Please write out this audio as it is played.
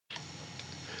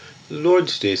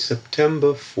Lord's Day,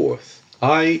 September 4th.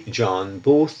 I, John,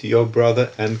 both your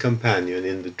brother and companion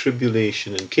in the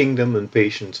tribulation and kingdom and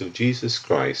patience of Jesus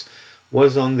Christ,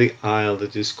 was on the isle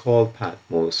that is called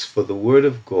Patmos for the word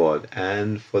of God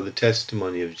and for the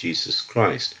testimony of Jesus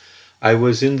Christ. I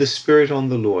was in the Spirit on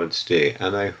the Lord's Day,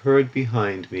 and I heard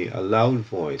behind me a loud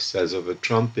voice as of a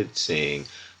trumpet saying,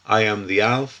 I am the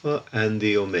Alpha and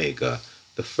the Omega,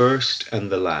 the first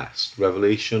and the last.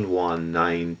 Revelation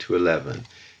 1:9-11.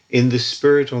 In the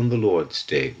Spirit on the Lord's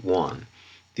Day. 1.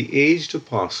 The aged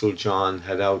apostle John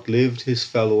had outlived his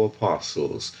fellow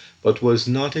apostles, but was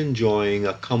not enjoying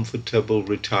a comfortable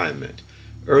retirement.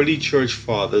 Early church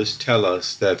fathers tell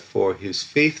us that for his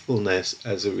faithfulness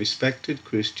as a respected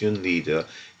Christian leader,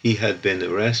 he had been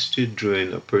arrested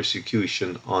during a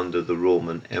persecution under the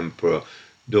Roman Emperor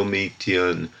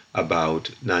Domitian about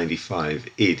 95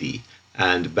 AD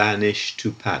and banished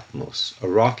to Patmos, a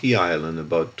rocky island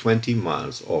about 20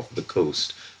 miles off the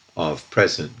coast of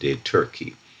present-day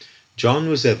Turkey. John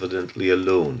was evidently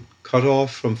alone, cut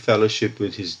off from fellowship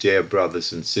with his dear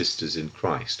brothers and sisters in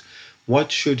Christ.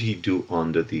 What should he do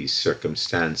under these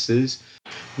circumstances?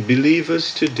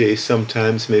 Believers today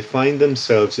sometimes may find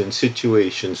themselves in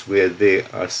situations where they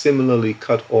are similarly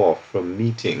cut off from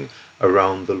meeting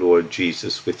around the Lord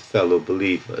Jesus with fellow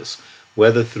believers,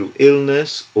 whether through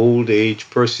illness, old age,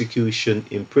 persecution,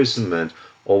 imprisonment,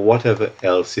 or whatever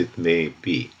else it may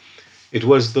be. It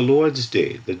was the Lord's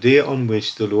Day, the day on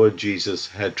which the Lord Jesus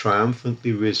had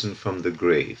triumphantly risen from the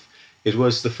grave. It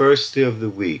was the first day of the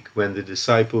week when the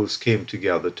disciples came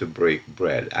together to break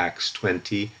bread, Acts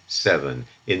 27,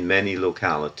 in many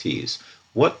localities.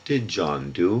 What did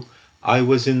John do? I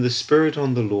was in the Spirit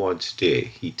on the Lord's Day,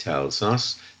 he tells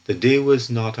us. The day was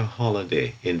not a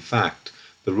holiday. In fact,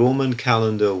 the Roman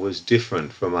calendar was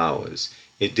different from ours.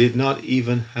 It did not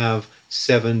even have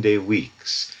 7-day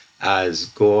weeks, as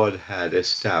God had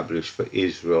established for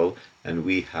Israel and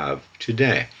we have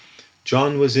today.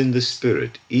 John was in the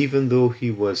Spirit. Even though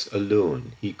he was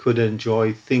alone, he could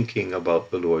enjoy thinking about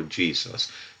the Lord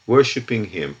Jesus, worshiping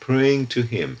him, praying to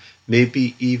him,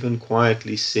 maybe even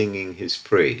quietly singing his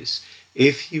praise.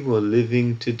 If he were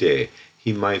living today,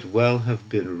 he might well have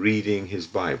been reading his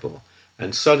Bible.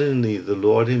 And suddenly the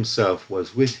Lord himself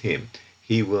was with him.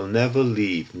 He will never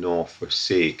leave nor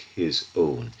forsake his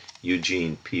own.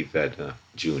 Eugene P. Vedder,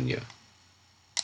 Jr.